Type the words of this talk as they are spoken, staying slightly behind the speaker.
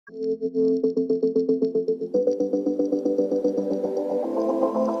Welcome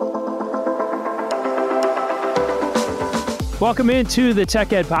into the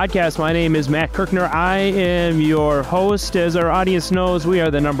Tech Ed Podcast. My name is Matt Kirkner. I am your host. As our audience knows, we are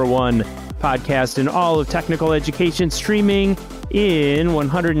the #1 podcast in all of technical education, streaming in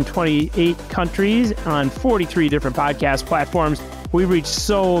 128 countries on 43 different podcast platforms. We reach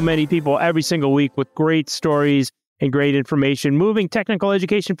so many people every single week with great stories and great information, moving technical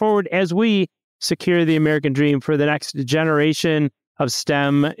education forward as we secure the American dream for the next generation of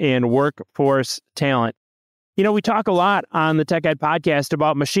STEM and workforce talent. You know, we talk a lot on the Tech Ed Podcast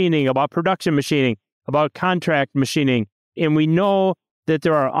about machining, about production machining, about contract machining, and we know that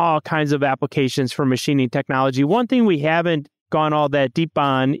there are all kinds of applications for machining technology. One thing we haven't gone all that deep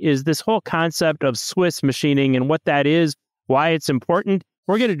on is this whole concept of Swiss machining and what that is, why it's important.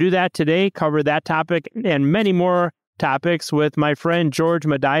 We're going to do that today, cover that topic and many more topics with my friend George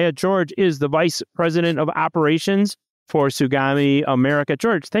Madaya. George is the Vice President of Operations for Tsugami America.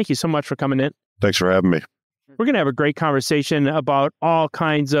 George, thank you so much for coming in. Thanks for having me. We're going to have a great conversation about all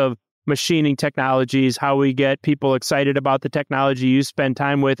kinds of machining technologies, how we get people excited about the technology you spend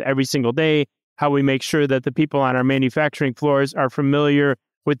time with every single day, how we make sure that the people on our manufacturing floors are familiar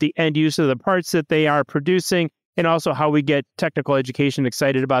with the end use of the parts that they are producing, and also how we get technical education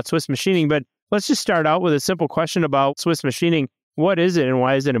excited about Swiss machining. But let's just start out with a simple question about Swiss machining. What is it and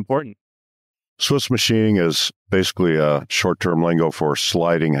why is it important? Swiss machining is basically a short-term lingo for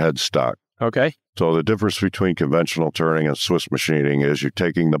sliding headstock. Okay. So the difference between conventional turning and Swiss machining is you're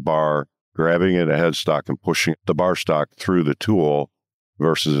taking the bar, grabbing it a headstock and pushing the bar stock through the tool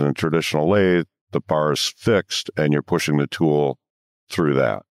versus in a traditional lathe, the bar is fixed and you're pushing the tool through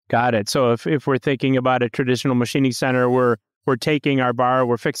that. Got it. So if we're thinking about a traditional machining center, we're taking our bar,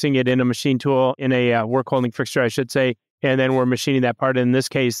 we're fixing it in a machine tool, in a work holding fixture, I should say, and then we're machining that part. In this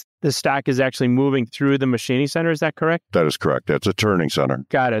case, the stock is actually moving through the machining center. Is that correct? That is correct. That's a turning center.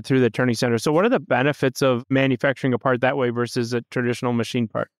 Got it. Through the turning center. So what are the benefits of manufacturing a part that way versus a traditional machine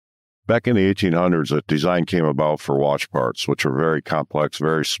part? Back in the 1800s, a design came about for watch parts, which are very complex,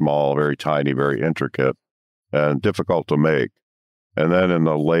 very small, very tiny, very intricate, and difficult to make. And then in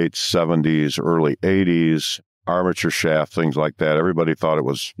the late 70s, early 80s, armature shaft, things like that, everybody thought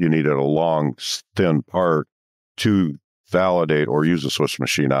you needed a long, thin part to validate or use a Swiss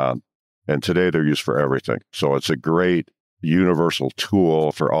machine on. And today they're used for everything. So it's a great universal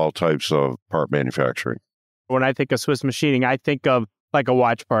tool for all types of part manufacturing. When I think of Swiss machining, I think of like a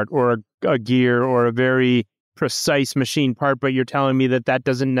watch part or a gear or a very precise machine part, but you're telling me that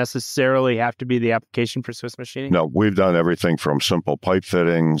doesn't necessarily have to be the application for Swiss machining? No, we've done everything from simple pipe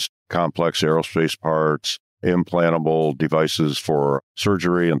fittings, complex aerospace parts, implantable devices for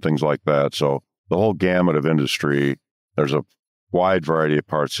surgery and things like that. So the whole gamut of industry, there's a wide variety of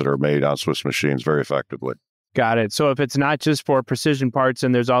parts that are made on Swiss machines very effectively. Got it. So if it's not just for precision parts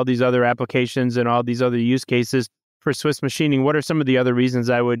and there's all these other applications and all these other use cases for Swiss machining, what are some of the other reasons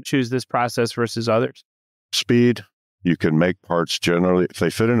I would choose this process versus others? Speed. You can make parts generally, if they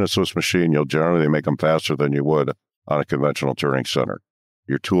fit in a Swiss machine, you'll generally make them faster than you would on a conventional turning center.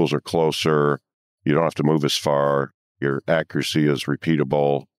 Your tools are closer. You don't have to move as far. Your accuracy is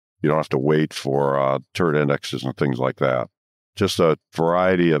repeatable. You don't have to wait for turret indexes and things like that. Just a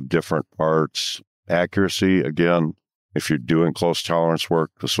variety of different parts. Accuracy, again, if you're doing close tolerance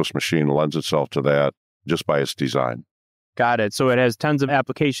work, the Swiss machine lends itself to that just by its design. Got it. So it has tons of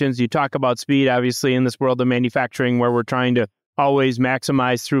applications. You talk about speed, obviously, in this world of manufacturing where we're trying to always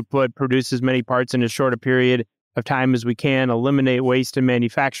maximize throughput, produce as many parts in as short a period of time as we can, eliminate waste in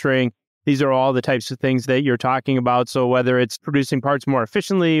manufacturing. These are all the types of things that you're talking about. So whether it's producing parts more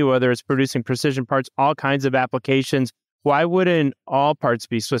efficiently, whether it's producing precision parts, all kinds of applications. Why wouldn't all parts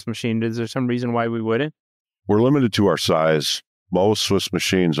be Swiss machined? Is there some reason why we wouldn't? We're limited to our size. Most Swiss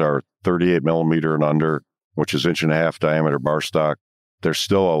machines are 38 millimeter and under, which is 1.5-inch diameter bar stock. There's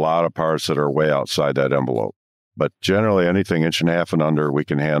still a lot of parts that are way outside that envelope. But generally anything 1.5 inch and under, we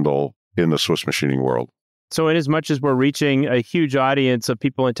can handle in the Swiss machining world. So in as much as we're reaching a huge audience of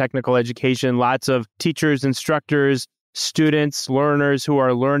people in technical education, lots of teachers, instructors, students, learners who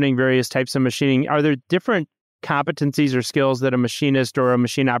are learning various types of machining, are there different competencies or skills that a machinist or a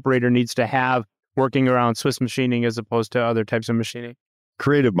machine operator needs to have working around Swiss machining as opposed to other types of machining?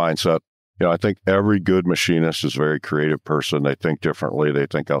 Creative mindset. I think every good machinist is a very creative person. They think differently. They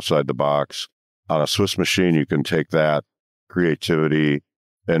think outside the box. On a Swiss machine, you can take that creativity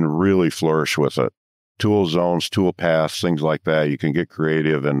and really flourish with it. Tool zones, tool paths, things like that. You can get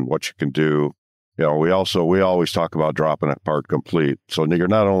creative in what you can do. We always talk about dropping a part complete. So you're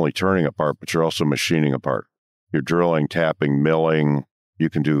not only turning a part, but you're also machining a part. You're drilling, tapping, milling, You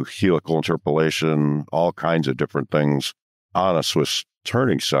can do helical interpolation, all kinds of different things on a Swiss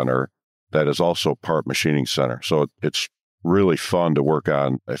turning center that is also part machining center. So it's really fun to work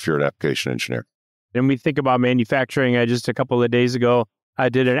on if you're an application engineer. And we think about manufacturing. Just a couple of days ago, I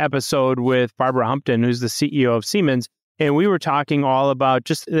did an episode with Barbara Humpton, who's the CEO of Siemens. And we were talking all about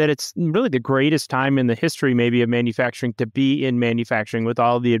just that it's really the greatest time in the history maybe of manufacturing to be in manufacturing with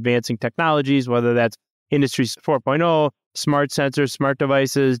all the advancing technologies, whether that's Industry 4.0, smart sensors, smart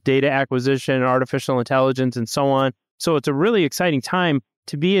devices, data acquisition, artificial intelligence, and so on. So it's a really exciting time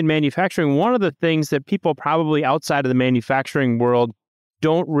to be in manufacturing. One of the things that people probably outside of the manufacturing world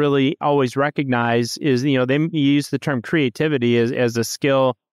don't really always recognize is, they use the term creativity as a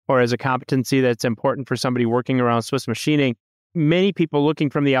skill or as a competency that's important for somebody working around Swiss machining. Many people looking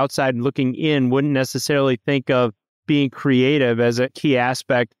from the outside and looking in wouldn't necessarily think of being creative as a key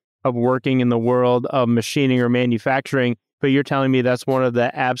aspect of working in the world of machining or manufacturing. But you're telling me that's one of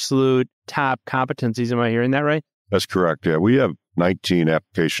the absolute top competencies. Am I hearing that right? That's correct. Yeah, we have 19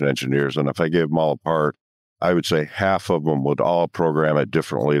 application engineers, and if I gave them all apart, I would say half of them would all program it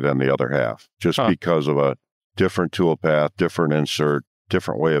differently than the other half, just because of a different tool path, different insert,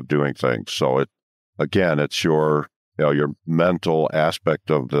 different way of doing things. So it's your mental aspect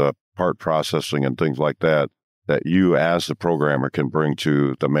of the part processing and things like that you as the programmer can bring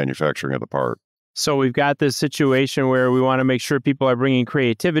to the manufacturing of the part. So we've got this situation where we want to make sure people are bringing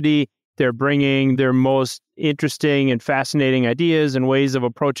creativity. They're bringing their most interesting and fascinating ideas and ways of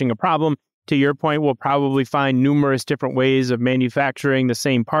approaching a problem. To your point, we'll probably find numerous different ways of manufacturing the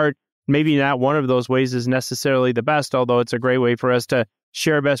same part. Maybe not one of those ways is necessarily the best, although it's a great way for us to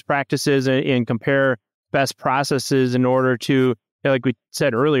share best practices and compare best processes in order to, like we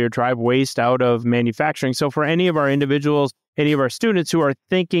said earlier, drive waste out of manufacturing. So for any of our individuals, any of our students who are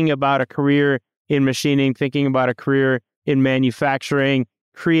thinking about a career in machining, thinking about a career in manufacturing,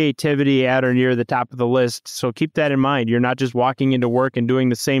 creativity at or near the top of the list. So keep that in mind. You're not just walking into work and doing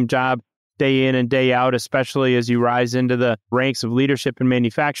the same job day in and day out, especially as you rise into the ranks of leadership in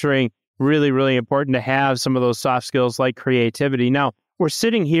manufacturing. Really, really important to have some of those soft skills like creativity. Now, we're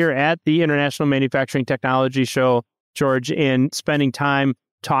sitting here at the International Manufacturing Technology Show, George, and spending time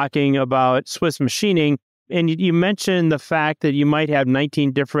talking about Swiss machining. And you mentioned the fact that you might have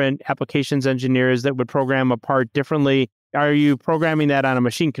 19 different applications engineers that would program a part differently. Are you programming that on a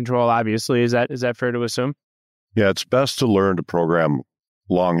machine control, obviously? Is that fair to assume? Yeah, it's best to learn to program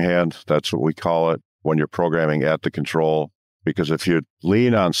longhand. That's what we call it when you're programming at the control. Because if you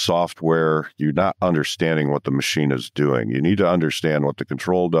lean on software, you're not understanding what the machine is doing. You need to understand what the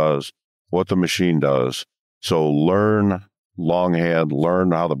control does, what the machine does. So learn longhand,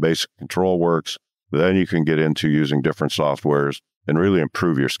 learn how the basic control works. Then you can get into using different softwares and really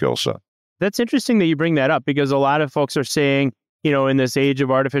improve your skill set. That's interesting that you bring that up, because a lot of folks are saying, in this age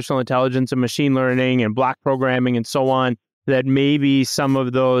of artificial intelligence and machine learning and block programming and so on, that maybe some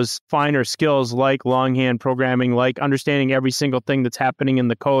of those finer skills like longhand programming, like understanding every single thing that's happening in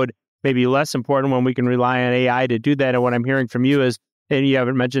the code, may be less important when we can rely on AI to do that. And what I'm hearing from you is, and you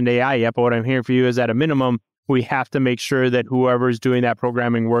haven't mentioned AI yet, but what I'm hearing from you is at a minimum, we have to make sure that whoever's doing that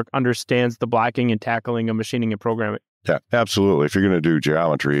programming work understands the blocking and tackling of machining and programming. Yeah, absolutely. If you're going to do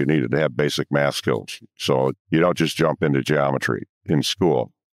geometry, you need to have basic math skills. So you don't just jump into geometry in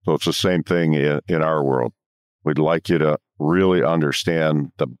school. So it's the same thing in our world. We'd like you to really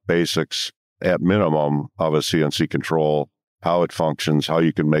understand the basics at minimum of a CNC control, how it functions, how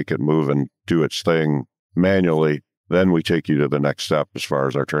you can make it move and do its thing manually. Then we take you to the next step as far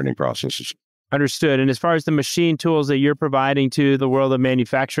as our training processes. Understood. And as far as the machine tools that you're providing to the world of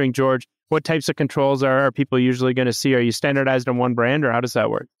manufacturing, George, what types of controls are people usually going to see? Are you standardized on one brand, or how does that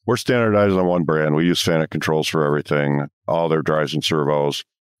work? We're standardized on one brand. We use FANUC controls for everything, all their drives and servos.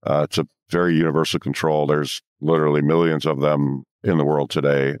 It's a very universal control. There's literally millions of them in the world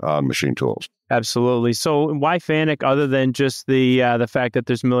today on machine tools. Absolutely. So why FANUC, other than just the fact that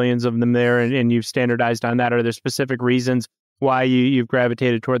there's millions of them there and you've standardized on that? Are there specific reasons why you've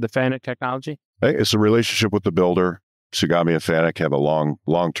gravitated toward the FANUC technology? It's a relationship with the builder. Tsugami and FANUC have a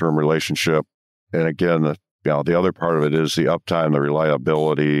long-term relationship. And again, the other part of it is the uptime, the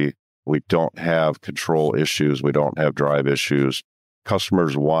reliability. We don't have control issues. We don't have drive issues.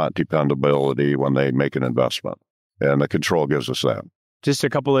 Customers want dependability when they make an investment, and the control gives us that. Just a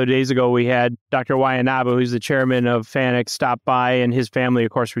couple of days ago, we had Dr. Wayanabe, who's the chairman of FANUC, stop by, and his family, of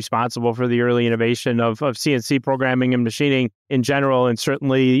course, responsible for the early innovation of CNC programming and machining in general, and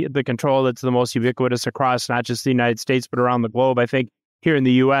certainly the control that's the most ubiquitous across not just the United States, but around the globe. I think here in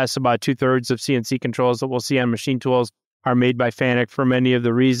the U.S., about 2/3 of CNC controls that we'll see on machine tools are made by Fanuc for many of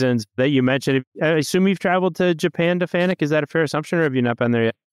the reasons that you mentioned. I assume you've traveled to Japan to Fanuc. Is that a fair assumption, or have you not been there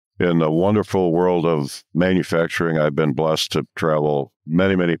yet? In the wonderful world of manufacturing, I've been blessed to travel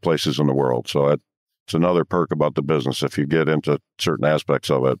many, many places in the world. So it's another perk about the business. If you get into certain aspects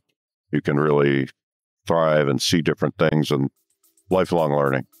of it, you can really thrive and see different things and lifelong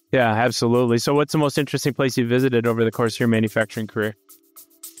learning. Yeah, absolutely. So what's the most interesting place you visited over the course of your manufacturing career?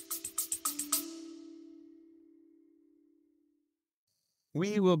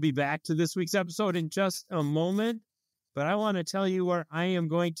 We will be back to this week's episode in just a moment, but I want to tell you where I am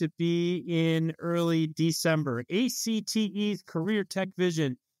going to be in early December. ACTE's Career Tech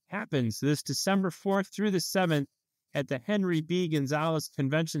Vision happens this December 4th through the 7th at the Henry B. Gonzalez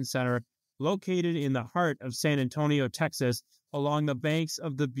Convention Center, located in the heart of San Antonio, Texas, along the banks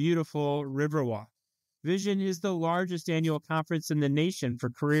of the beautiful Riverwalk. Vision is the largest annual conference in the nation for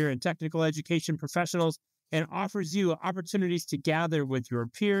career and technical education professionals and offers you opportunities to gather with your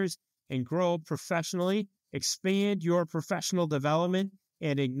peers and grow professionally, expand your professional development,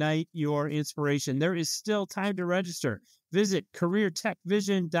 and ignite your inspiration. There is still time to register. Visit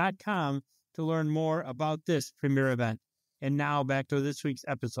careertechvision.com to learn more about this premier event. And now back to this week's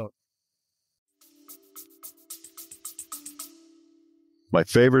episode. My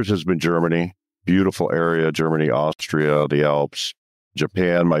favorite has been Germany. Beautiful area, Germany, Austria, the Alps.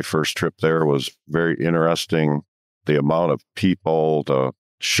 Japan, my first trip there was very interesting. The amount of people,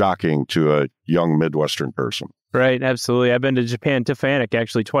 shocking to a young Midwestern person. Right, absolutely. I've been to Japan to Fanuc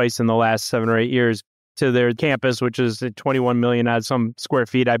actually twice in the last 7 or 8 years to their campus, which is 21 million odd some square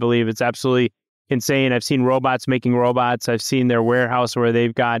feet, I believe. It's absolutely insane. I've seen robots making robots. I've seen their warehouse where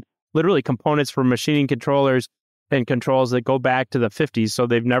they've got literally components for machining controllers and controls that go back to the 50s. So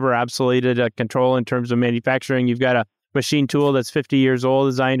they've never obsoleted a control in terms of manufacturing. You've got a machine tool that's 50 years old,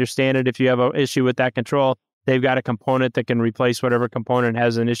 as I understand it. If you have an issue with that control, they've got a component that can replace whatever component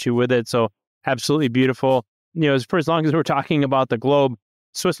has an issue with it. So absolutely beautiful. You know, for as long as we're talking about the globe,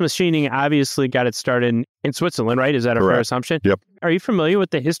 Swiss machining obviously got its start in Switzerland, right? Is that a Correct. fair assumption? Yep. Are you familiar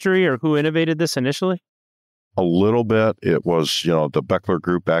with the history or who innovated this initially? A little bit. It was, the Beckler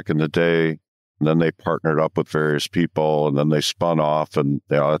Group back in the day. And then they partnered up with various people, and then they spun off. And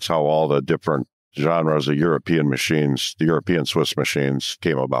that's how all the different genres of European machines, the European Swiss machines,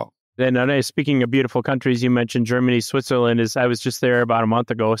 came about. And speaking of beautiful countries, you mentioned Germany, Switzerland. I was just there about a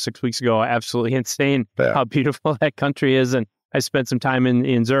month ago, 6 weeks ago. Absolutely insane how beautiful that country is. And I spent some time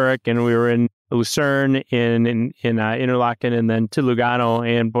in Zurich, and we were in Lucerne, in Interlaken, and then to Lugano.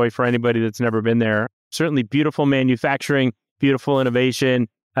 And boy, for anybody that's never been there, certainly beautiful manufacturing, beautiful innovation,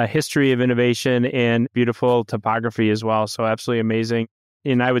 a history of innovation, and beautiful topography as well. So absolutely amazing.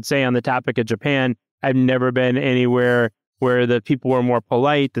 And I would say on the topic of Japan, I've never been anywhere where the people were more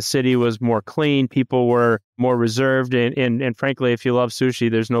polite, the city was more clean, people were more reserved, and frankly, if you love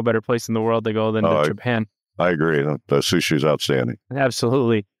sushi, there's no better place in the world to go than to Japan. I agree. The sushi is outstanding.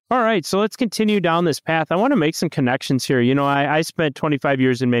 Absolutely. All right, so let's continue down this path. I want to make some connections here. I spent 25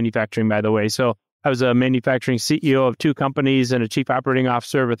 years in manufacturing, by the way. So I was a manufacturing CEO of 2 companies and a chief operating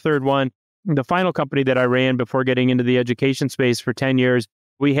officer of a third one. The final company that I ran before getting into the education space for 10 years,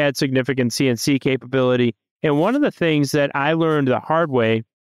 we had significant CNC capability. And one of the things that I learned the hard way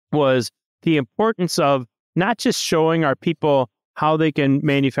was the importance of not just showing our people how they can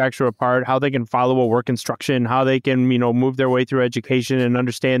manufacture a part, how they can follow a work instruction, how they can, move their way through education and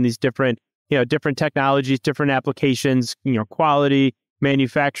understand these different technologies, different applications, quality,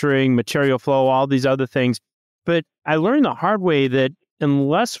 manufacturing, material flow, all these other things. But I learned the hard way that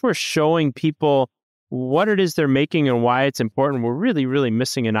unless we're showing people what it is they're making and why it's important, we're really, really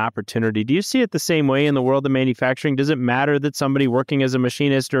missing an opportunity. Do you see it the same way in the world of manufacturing? Does it matter that somebody working as a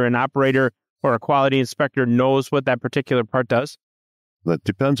machinist or an operator or a quality inspector knows what that particular part does? That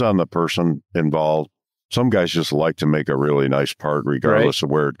depends on the person involved. Some guys just like to make a really nice part regardless of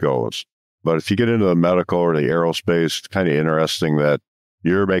where it goes. But if you get into the medical or the aerospace, it's kind of interesting that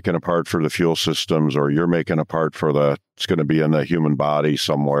you're making a part for the fuel systems or you're making a part for it's going to be in the human body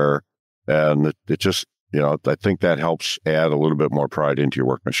somewhere. And it just, I think that helps add a little bit more pride into your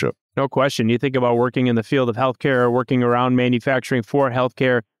workmanship. No question. You think about working in the field of healthcare or working around manufacturing for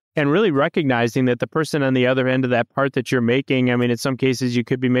healthcare and really recognizing that the person on the other end of that part that you're making, in some cases, you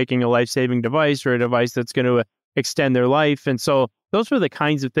could be making a life-saving device or a device that's going to extend their life. And so those were the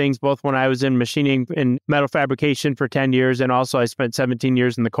kinds of things, both when I was in machining and metal fabrication for 10 years, and also I spent 17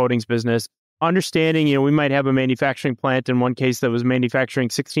 years in the coatings business. Understanding, we might have a manufacturing plant in one case that was manufacturing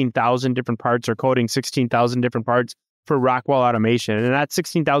 16,000 different parts or coating 16,000 different parts for Rockwell Automation. And not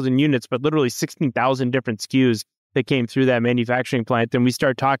 16,000 units, but literally 16,000 different SKUs that came through that manufacturing plant. And we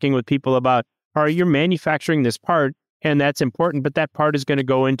start talking with people about, all right, you're manufacturing this part, and that's important, but that part is going to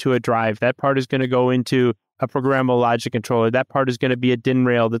go into a drive. That part is going to go into a programmable logic controller. That part is going to be a DIN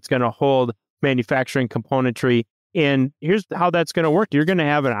rail that's going to hold manufacturing componentry. And here's how that's going to work. You're going to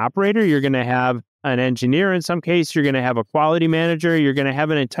have an operator. You're going to have an engineer in some case. You're going to have a quality manager. You're going to have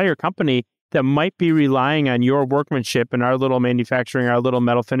an entire company that might be relying on your workmanship and our little manufacturing, our little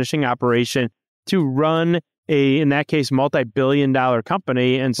metal finishing operation to run in that case, multi-billion-dollar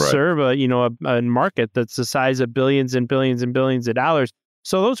company and serve a market that's the size of billions and billions and billions of dollars.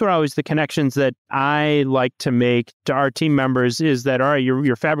 So those were always the connections that I like to make to our team members is that, all right,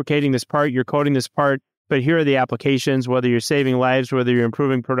 you're fabricating this part, you're coding this part, but here are the applications, whether you're saving lives, whether you're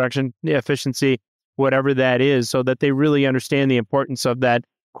improving production efficiency, whatever that is, so that they really understand the importance of that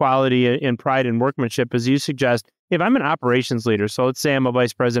quality and pride and workmanship, as you suggest. If I'm an operations leader, so let's say I'm a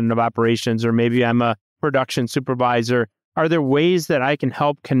vice president of operations, or maybe I'm a production supervisor, are there ways that I can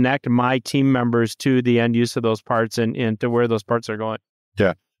help connect my team members to the end use of those parts and to where those parts are going?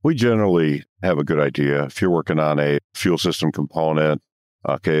 Yeah, we generally have a good idea. If you're working on a fuel system component,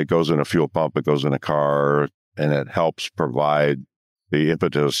 okay, it goes in a fuel pump, it goes in a car, and it helps provide the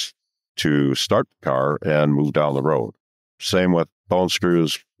impetus to start the car and move down the road. Same with bone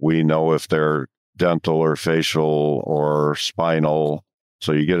screws. We know if they're dental or facial or spinal.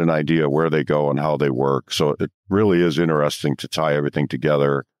 So you get an idea where they go and how they work. So it really is interesting to tie everything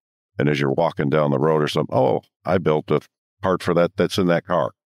together. And as you're walking down the road or something, oh, I built a part for that's in that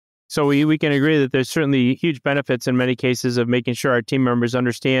car. So we can agree that there's certainly huge benefits in many cases of making sure our team members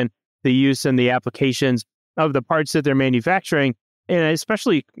understand the use and the applications of the parts that they're manufacturing. And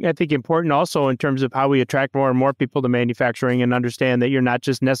especially, I think, important also in terms of how we attract more and more people to manufacturing and understand that you're not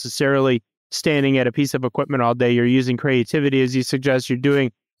just necessarily standing at a piece of equipment all day. You're using creativity, as you suggest. You're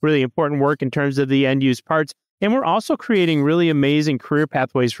doing really important work in terms of the end-use parts. And we're also creating really amazing career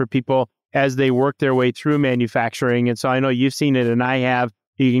pathways for people as they work their way through manufacturing. And so I know you've seen it and I have.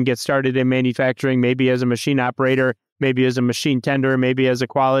 You can get started in manufacturing, maybe as a machine operator, maybe as a machine tender, maybe as a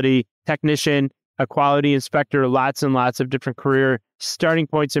quality technician, a quality inspector, lots and lots of different career starting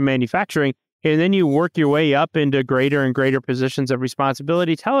points in manufacturing. And then you work your way up into greater and greater positions of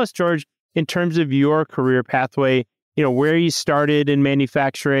responsibility. Tell us, George, in terms of your career pathway, where you started in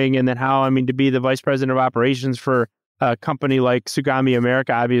manufacturing and then how, to be the vice president of operations for a company like Tsugami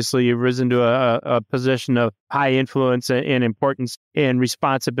America, obviously you've risen to a position of high influence and importance and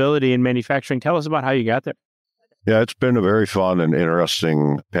responsibility in manufacturing. Tell us about how you got there. Yeah, it's been a very fun and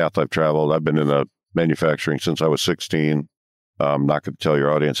interesting path I've traveled. I've been in the manufacturing since I was 16. I'm not going to tell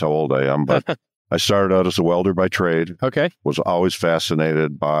your audience how old I am, but I started out as a welder by trade. Okay. Was always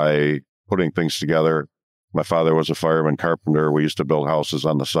fascinated by putting things together. My father was a fireman carpenter. We used to build houses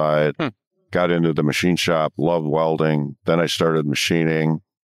on the side. Got into the machine shop, loved welding. Then I started machining.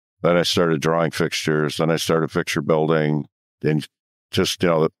 Then I started drawing fixtures. Then I started fixture building. And just,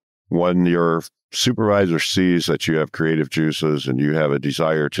 when your supervisor sees that you have creative juices and you have a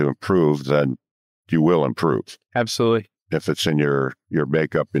desire to improve, then you will improve. Absolutely. If it's in your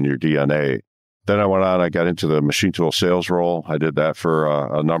makeup and your DNA. Then I went on, I got into the machine tool sales role. I did that for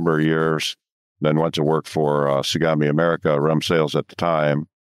a number of years. Then went to work for Tsugami America, REM sales at the time,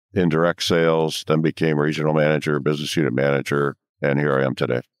 indirect sales, then became regional manager, business unit manager, and here I am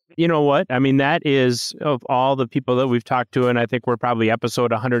today. You know what? That is, of all the people that we've talked to, and I think we're probably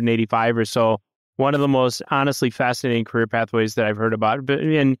episode 185 or so, one of the most honestly fascinating career pathways that I've heard about.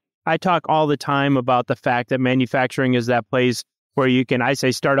 And I talk all the time about the fact that manufacturing is that place where you can, I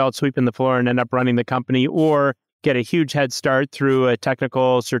say, start out sweeping the floor and end up running the company, or get a huge head start through a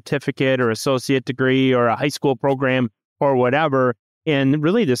technical certificate or associate degree or a high school program or whatever. And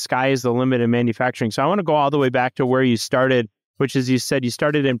really the sky is the limit in manufacturing. So I want to go all the way back to where you started, which is you said you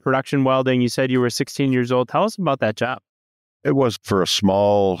started in production welding. You said you were 16 years old. Tell us about that job. It was for a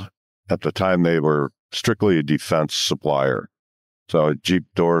small, at the time they were strictly a defense supplier. So Jeep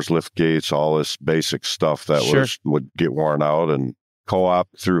doors, lift gates, all this basic stuff that would get worn out, and co-op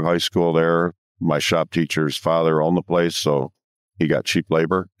through high school there. My shop teacher's father owned the place, so he got cheap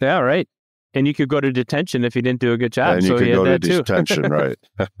labor. Yeah, right. And you could go to detention if you didn't do a good job. And you could go to detention, right.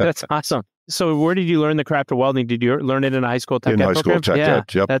 That's awesome. So where did you learn the craft of welding? Did you learn it in a high school tech ed program? In high school tech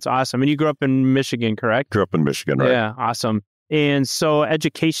ed, yep. That's awesome. And you grew up in Michigan, correct? Grew up in Michigan, right. Yeah, awesome. And so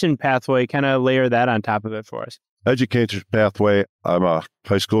education pathway, kind of layer that on top of it for us. Education pathway, I'm a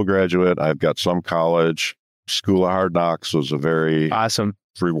high school graduate. I've got some college. School of Hard Knocks was a very awesome,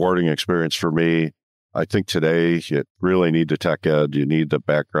 rewarding experience for me. I think today you really need the tech ed. You need the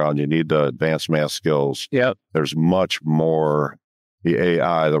background. You need the advanced math skills. Yep. There's much more, the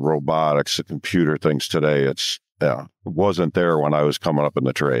AI, the robotics, the computer things today. It's wasn't there when I was coming up in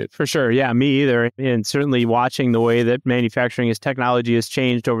the trade. For sure. Yeah, me either. And certainly watching the way that manufacturing as technology has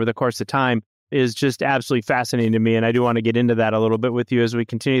changed over the course of time is just absolutely fascinating to me. And I do want to get into that a little bit with you as we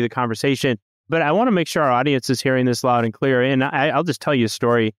continue the conversation. But I want to make sure our audience is hearing this loud and clear. And I'll just tell you a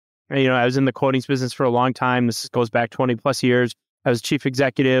story. I was in the coatings business for a long time. This goes back 20 plus years. I was chief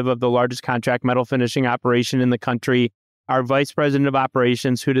executive of the largest contract metal finishing operation in the country. Our vice president of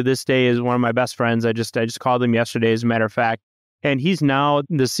operations, who to this day is one of my best friends. I just called him yesterday, as a matter of fact. And he's now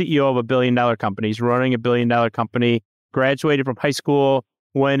the CEO of a $1 billion company. He's running a $1 billion company, graduated from high school,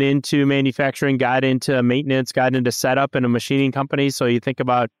 went into manufacturing, got into maintenance, got into setup in a machining company. So you think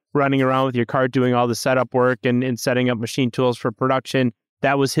about running around with your cart, doing all the setup work and setting up machine tools for production.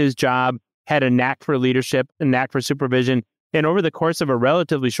 That was his job, had a knack for leadership, a knack for supervision. And over the course of a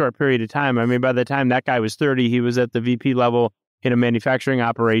relatively short period of time, I mean, by the time that guy was 30, he was at the VP level in a manufacturing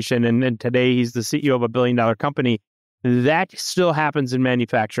operation. And today he's the CEO of a $1 billion company. That still happens in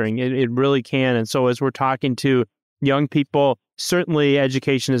manufacturing. It really can. And so as we're talking to young people, certainly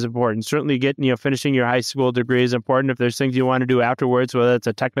education is important. Certainly finishing your high school degree is important. If there's things you want to do afterwards, whether it's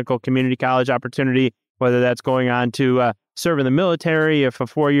a technical community college opportunity, whether that's going on to serve in the military, if a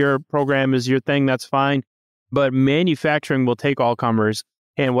 4-year program is your thing, that's fine. But manufacturing will take all comers.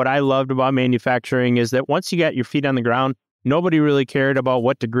 And what I loved about manufacturing is that once you got your feet on the ground, nobody really cared about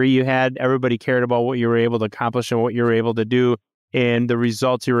what degree you had. Everybody cared about what you were able to accomplish and what you were able to do and the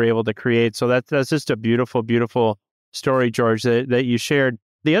results you were able to create. So that's just a beautiful, beautiful story, George, that you shared.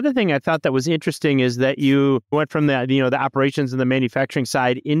 The other thing I thought that was interesting is that you went from the operations and the manufacturing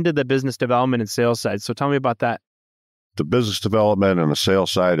side into the business development and sales side. So tell me about that. The business development and the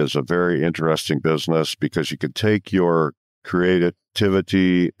sales side is a very interesting business because you can take your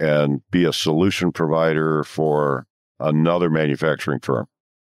creativity and be a solution provider for another manufacturing firm.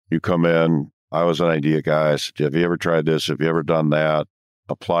 You come in, I was an idea guy. I said, have you ever tried this? Have you ever done that?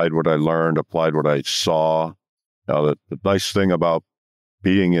 Applied what I learned, applied what I saw. Now, the nice thing about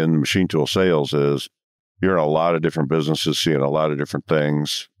being in machine tool sales is you're in a lot of different businesses, seeing a lot of different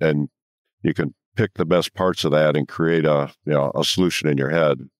things, and you can pick the best parts of that and create a solution in your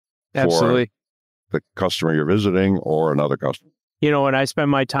head. Absolutely. For the customer you're visiting or another customer. When I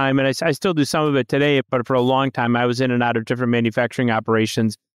spend my time, and I still do some of it today, but for a long time, I was in and out of different manufacturing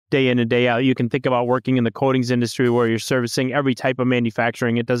operations day in and day out. You can think about working in the coatings industry where you're servicing every type of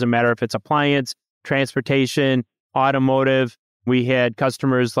manufacturing. It doesn't matter if it's appliance, transportation, automotive. We had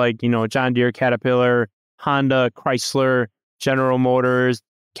customers like, John Deere, Caterpillar, Honda, Chrysler, General Motors,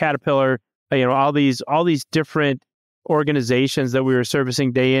 Caterpillar, all these different organizations that we were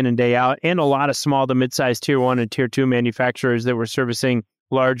servicing day in and day out, and a lot of small to mid-sized tier 1 and tier 2 manufacturers that were servicing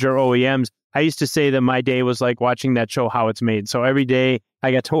larger OEMs. I used to say that my day was like watching that show, How It's Made. So every day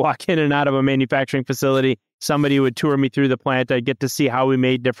I got to walk in and out of a manufacturing facility. Somebody would tour me through the plant. I get to see how we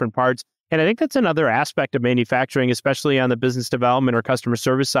made different parts. And I think that's another aspect of manufacturing, especially on the business development or customer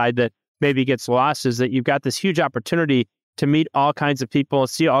service side, that maybe gets lost, is that you've got this huge opportunity to meet all kinds of people,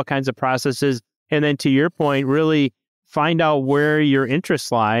 see all kinds of processes, and then to your point, really find out where your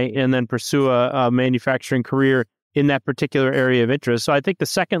interests lie and then pursue a manufacturing career in that particular area of interest. So I think the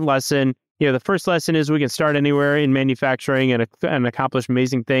second lesson, the first lesson is we can start anywhere in manufacturing and accomplish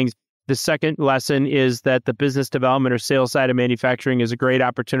amazing things. The second lesson is that the business development or sales side of manufacturing is a great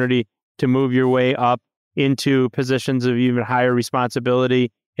opportunity to move your way up into positions of even higher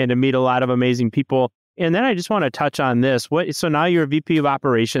responsibility and to meet a lot of amazing people. And then I just want to touch on this. So now you're a VP of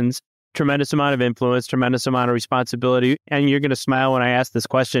operations, tremendous amount of influence, tremendous amount of responsibility. And you're going to smile when I ask this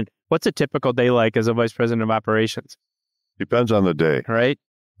question. What's a typical day like as a vice president of operations? Depends on the day. Right.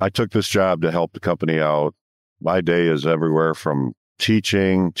 I took this job to help the company out. My day is everywhere from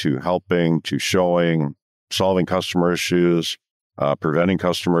teaching to helping to showing, solving customer issues, preventing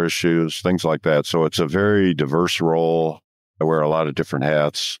customer issues, things like that. So it's a very diverse role. I wear a lot of different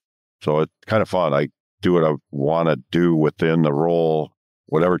hats. So it's kind of fun. I do what I want to do within the role.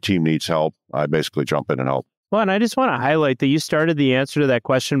 Whatever team needs help, I basically jump in and help. Well, and I just want to highlight that you started the answer to that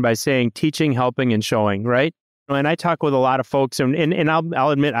question by saying teaching, helping, and showing, right? And I talk with a lot of folks, and I'll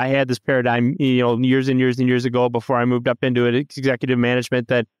admit I had this paradigm, years and years and years ago before I moved up into executive management,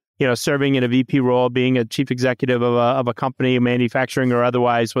 that, serving in a VP role, being a chief executive of a company, manufacturing or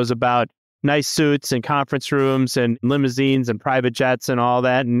otherwise, was about nice suits and conference rooms and limousines and private jets and all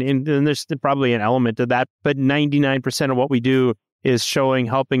that. And there's probably an element of that. But 99% of what we do is showing,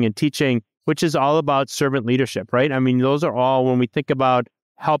 helping, and teaching, which is all about servant leadership, right? I mean, those are all, when we think about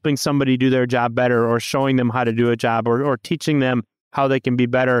helping somebody do their job better or showing them how to do a job or teaching them how they can be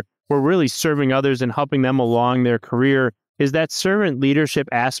better, we're really serving others and helping them along their career. Is that servant leadership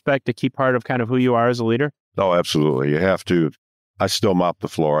aspect a key part of kind of who you are as a leader? Oh, absolutely. You have to. I still mop the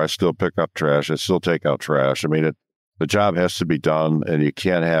floor. I still pick up trash. I still take out trash. I mean, the job has to be done, and you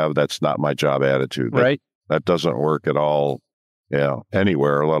can't have "that's not my job" attitude. Right. That doesn't work at all,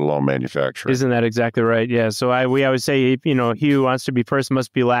 anywhere, let alone manufacturing. Isn't that exactly right? Yeah. So we always say, he who wants to be first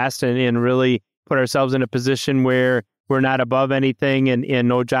must be last, and really put ourselves in a position where we're not above anything, and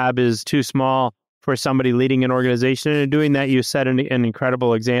no job is too small for somebody leading an organization. And in doing that, you set an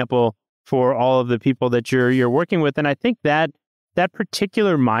incredible example for all of the people that you're working with. And I think that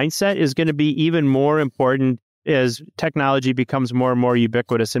particular mindset is going to be even more important as technology becomes more and more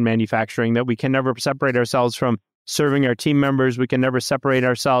ubiquitous in manufacturing, that we can never separate ourselves from serving our team members. We can never separate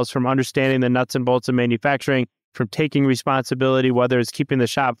ourselves from understanding the nuts and bolts of manufacturing, from taking responsibility, whether it's keeping the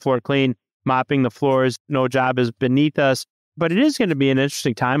shop floor clean, mopping the floors. No job is beneath us. But it is going to be an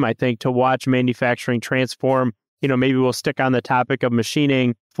interesting time, I think, to watch manufacturing transform. Maybe we'll stick on the topic of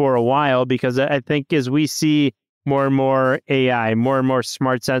machining for a while, because I think as we see more and more AI, more and more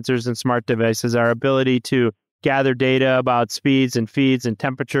smart sensors and smart devices, our ability to gather data about speeds and feeds and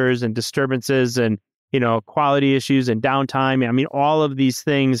temperatures and disturbances and, quality issues and downtime. I mean, all of these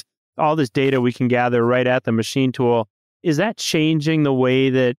things, all this data we can gather right at the machine tool. Is that changing the way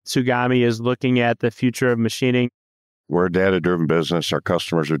that Tsugami is looking at the future of machining? We're a data-driven business. Our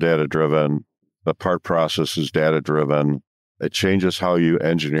customers are data-driven. The part process is data-driven. It changes how you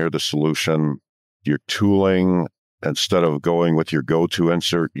engineer the solution. Your tooling, instead of going with your go-to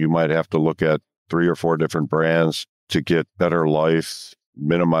insert, you might have to look at 3 or 4 different brands to get better life,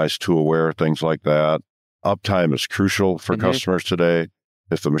 minimize tool wear, things like that. Uptime is crucial for customers today.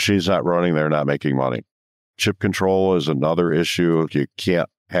 If the machine's not running, they're not making money. Chip control is another issue. You can't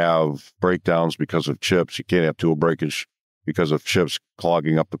have breakdowns because of chips. You can't have tool breakage because of chips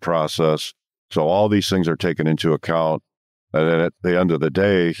clogging up the process. So all these things are taken into account. And then at the end of the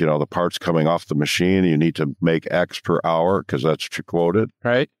day, the parts coming off the machine, you need to make X per hour because that's what you quoted.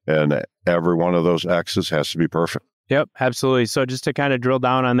 Right. And every one of those X's has to be perfect. Yep, absolutely. So just to kind of drill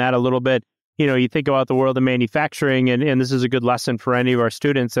down on that a little bit, you think about the world of manufacturing, and this is a good lesson for any of our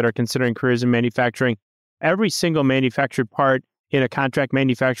students that are considering careers in manufacturing. Every single manufactured part in a contract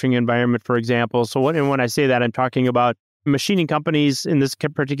manufacturing environment, for example. So when I say that, I'm talking about machining companies in this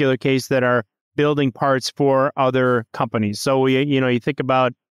particular case that are building parts for other companies. So you think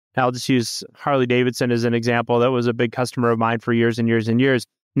about, I'll just use Harley Davidson as an example. That was a big customer of mine for years and years and years.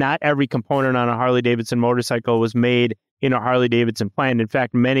 Not every component on a Harley Davidson motorcycle was made in a Harley Davidson plant. In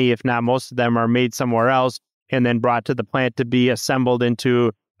fact, many, if not most of them, are made somewhere else and then brought to the plant to be assembled into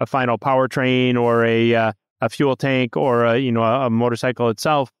a final powertrain or a fuel tank or a motorcycle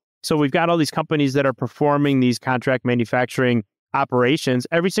itself. So we've got all these companies that are performing these contract manufacturing operations.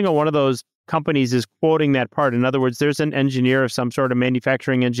 Every single one of those companies is quoting that part. In other words, there's an engineer of some sort, of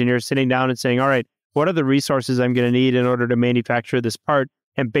manufacturing engineer, sitting down and saying, all right, what are the resources I'm going to need in order to manufacture this part?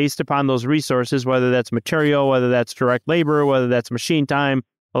 And based upon those resources, whether that's material, whether that's direct labor, whether that's machine time,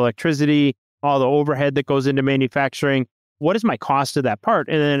 electricity, all the overhead that goes into manufacturing, what is my cost of that part?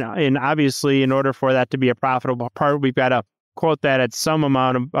 And obviously, in order for that to be a profitable part, we've got to quote that at some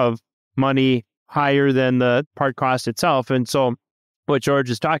amount of money higher than the part cost itself. And so what George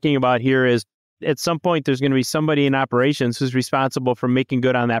is talking about here is, at some point, there's going to be somebody in operations who's responsible for making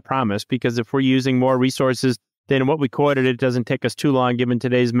good on that promise. Because if we're using more resources than what we quoted, it doesn't take us too long, given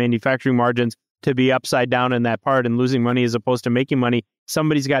today's manufacturing margins, to be upside down in that part and losing money as opposed to making money.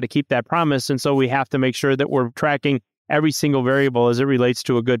 Somebody's got to keep that promise. And so we have to make sure that we're tracking every single variable as it relates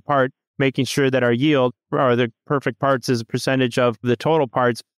to a good part, making sure that our yield, or the perfect parts as a percentage of the total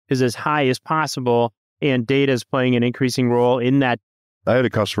parts, is as high as possible. And data is playing an increasing role in that. I had a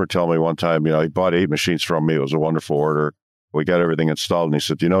customer tell me one time, he bought 8 machines from me. It was a wonderful order. We got everything installed. And he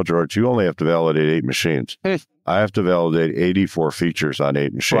said, George, you only have to validate 8 machines. I have to validate 84 features on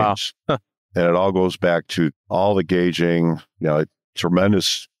 8 machines. Wow. And it all goes back to all the gauging,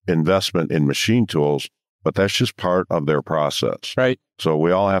 tremendous investment in machine tools, but that's just part of their process. Right. So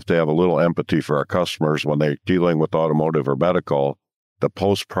we all have to have a little empathy for our customers when they're dealing with automotive or medical. The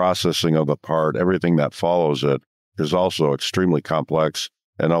post-processing of the part, everything that follows it, is also extremely complex,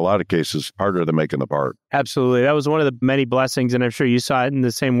 and in a lot of cases, harder than making the part. Absolutely. That was one of the many blessings, and I'm sure you saw it in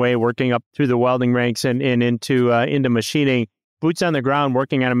the same way, working up through the welding ranks and into machining. Boots on the ground,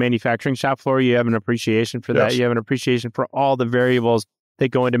 working on a manufacturing shop floor, you have an appreciation for that. Yes. You have an appreciation for all the variables that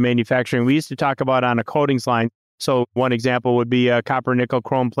go into manufacturing. We used to talk about on a coatings line. So one example would be a copper nickel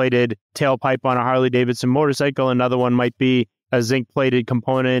chrome plated tailpipe on a Harley Davidson motorcycle. Another one might be a zinc plated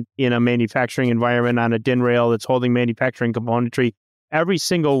component in a manufacturing environment on a DIN rail that's holding manufacturing componentry. Every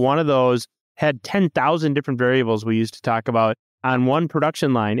single one of those had 10,000 different variables we used to talk about. on one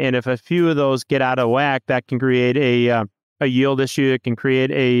production line. And if a few of those get out of whack, that can create a yield issue. It can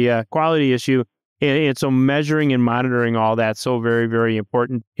create a quality issue. And so measuring and monitoring all that so very, very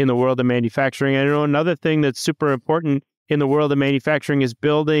important in the world of manufacturing. I know another thing that's super important in the world of manufacturing is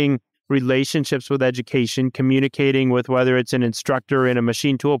building relationships with education, communicating with whether it's an instructor in a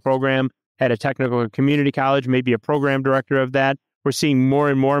machine tool program at a technical or community college, maybe a program director of that. We're seeing more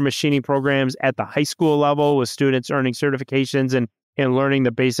and more machining programs at the high school level with students earning certifications and learning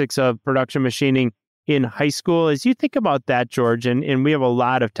the basics of production machining in high school. As you think about that, George, and we have a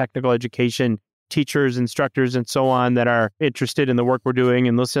lot of technical education teachers, instructors, and so on that are interested in the work we're doing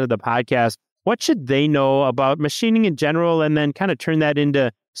and listen to the podcast, what should they know about machining in general, and then kind of turn that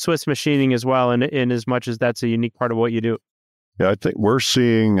into Swiss machining as well, in as much as that's a unique part of what you do? Yeah, I think we're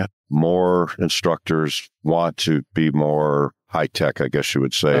seeing more instructors want to be more high-tech, I guess you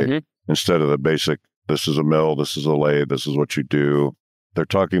would say, instead of the basic, this is a mill, this is a lathe, this is what you do. They're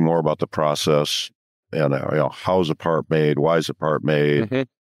talking more about the process and how's a part made, why is a part made.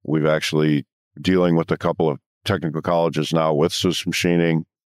 We've actually dealing with a couple of technical colleges now with Swiss machining.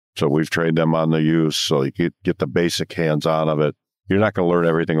 So we've trained them on the use, so you get the basic hands-on of it. You're not going to learn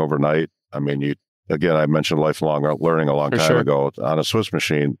everything overnight. I mean, I mentioned lifelong learning a long time ago. On a Swiss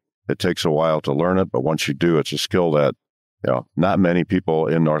machine, it takes a while to learn it, but once you do, it's a skill that not many people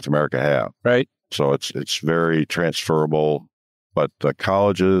in North America have. Right. So it's very transferable. But the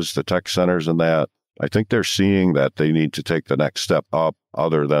colleges, the tech centers, and that, I think they're seeing that they need to take the next step up,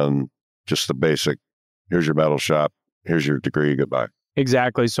 other than just the basic. Here's your metal shop. Here's your degree. Goodbye.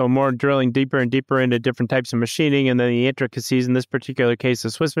 Exactly. So more drilling deeper and deeper into different types of machining, and then the intricacies in this particular case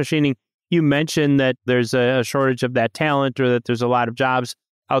of Swiss machining. You mentioned that there's a shortage of that talent, or that there's a lot of jobs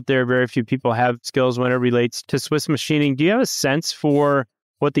out there. Very few people have skills when it relates to Swiss machining. Do you have a sense for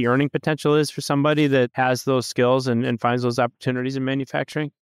what the earning potential is for somebody that has those skills and finds those opportunities in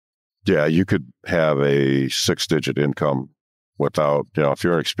manufacturing? Yeah, you could have a 6-digit income without, if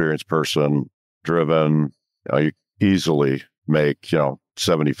you're an experienced person, driven, you easily make,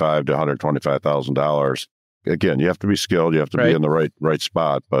 $75,000 to $125,000. Again, you have to be skilled, you have to be in the right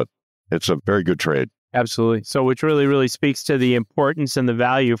spot, but it's a very good trade. Absolutely. So which really, really speaks to the importance and the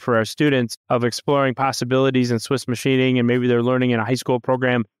value for our students of exploring possibilities in Swiss machining, and maybe they're learning in a high school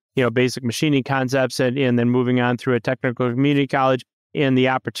program, basic machining concepts, and then moving on through a technical community college, and the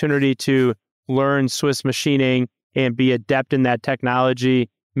opportunity to learn Swiss machining and be adept in that technology.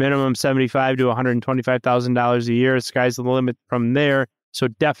 Minimum $75,000 to $125,000 a year. Sky's the limit from there. So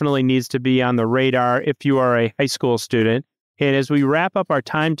definitely needs to be on the radar if you are a high school student. And as we wrap up our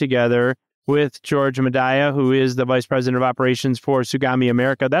time together with George Madaya, who is the Vice President of Operations for Tsugami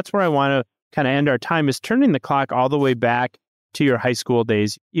America, that's where I want to kind of end our time, is turning the clock all the way back to your high school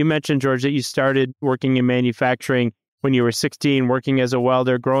days. You mentioned, George, that you started working in manufacturing when you were 16, working as a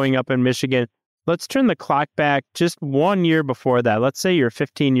welder, growing up in Michigan. Let's turn the clock back just 1 year before that. Let's say you're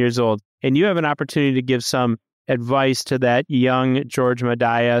 15 years old and you have an opportunity to give some advice to that young George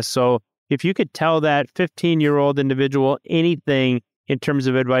Madaya. So if you could tell that 15-year-old individual anything in terms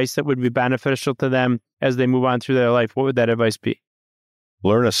of advice that would be beneficial to them as they move on through their life, what would that advice be?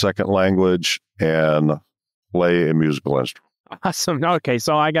 Learn a second language and play a musical instrument. Awesome. Okay,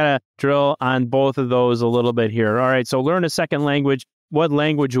 so I got to drill on both of those a little bit here. All right, so learn a second language. What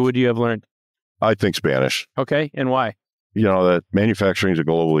language would you have learned? I think Spanish. Okay, and why? That manufacturing is a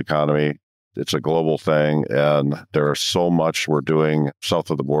global economy. It's a global thing, and there's so much we're doing south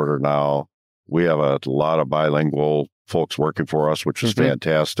of the border now. We have a lot of bilingual folks working for us, which is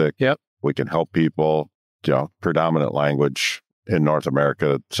fantastic. Yep. We can help people. Predominant language in North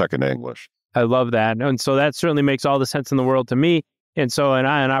America, second English. I love that. And so that certainly makes all the sense in the world to me. And so an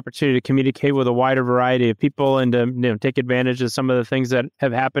opportunity to communicate with a wider variety of people and to take advantage of some of the things that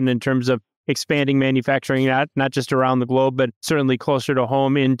have happened in terms of expanding manufacturing, not just around the globe, but certainly closer to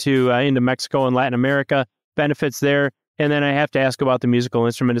home into Mexico and Latin America, benefits there. And then I have to ask about the musical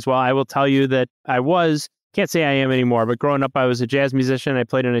instrument as well. I will tell you that can't say I am anymore, but growing up, I was a jazz musician. I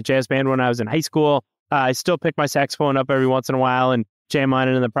played in a jazz band when I was in high school. I still pick my saxophone up every once in a while and jam on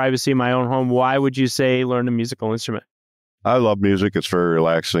it in the privacy of my own home. Why would you say learn a musical instrument? I love music. It's very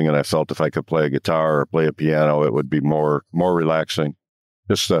relaxing, and I felt if I could play a guitar or play a piano, it would be more relaxing.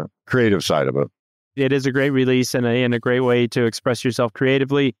 Just the creative side of it. It is a great release and a great way to express yourself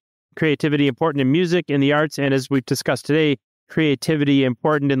creatively. Creativity important in music, in the arts, and as we've discussed today, creativity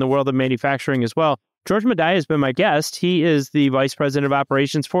important in the world of manufacturing as well. George Madaya has been my guest. He is the Vice President of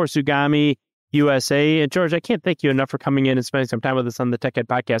Operations for Tsugami USA. And George, I can't thank you enough for coming in and spending some time with us on the Tech Ed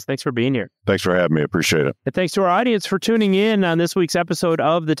Podcast. Thanks for being here. Thanks for having me. Appreciate it. And thanks to our audience for tuning in on this week's episode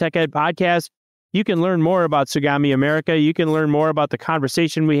of the Tech Ed Podcast. You can learn more about Tsugami America. You can learn more about the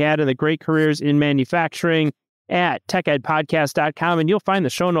conversation we had and the great careers in manufacturing at techedpodcast.com. And you'll find the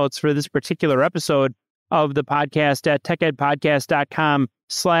show notes for this particular episode of the podcast at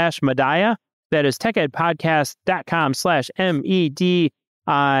techedpodcast.com/Media. That is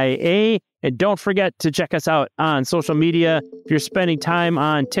techedpodcast.com/MEDIA. And don't forget to check us out on social media. If you're spending time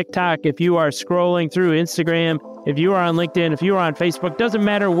on TikTok, if you are scrolling through Instagram, if you are on LinkedIn, if you are on Facebook, doesn't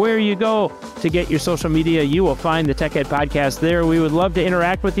matter where you go to get your social media, you will find the Tech Ed Podcast there. We would love to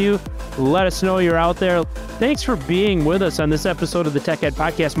interact with you. Let us know you're out there. Thanks for being with us on this episode of the Tech Ed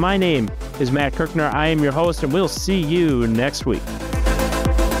Podcast. My name is Matt Kirkner. I am your host, and we'll see you next week.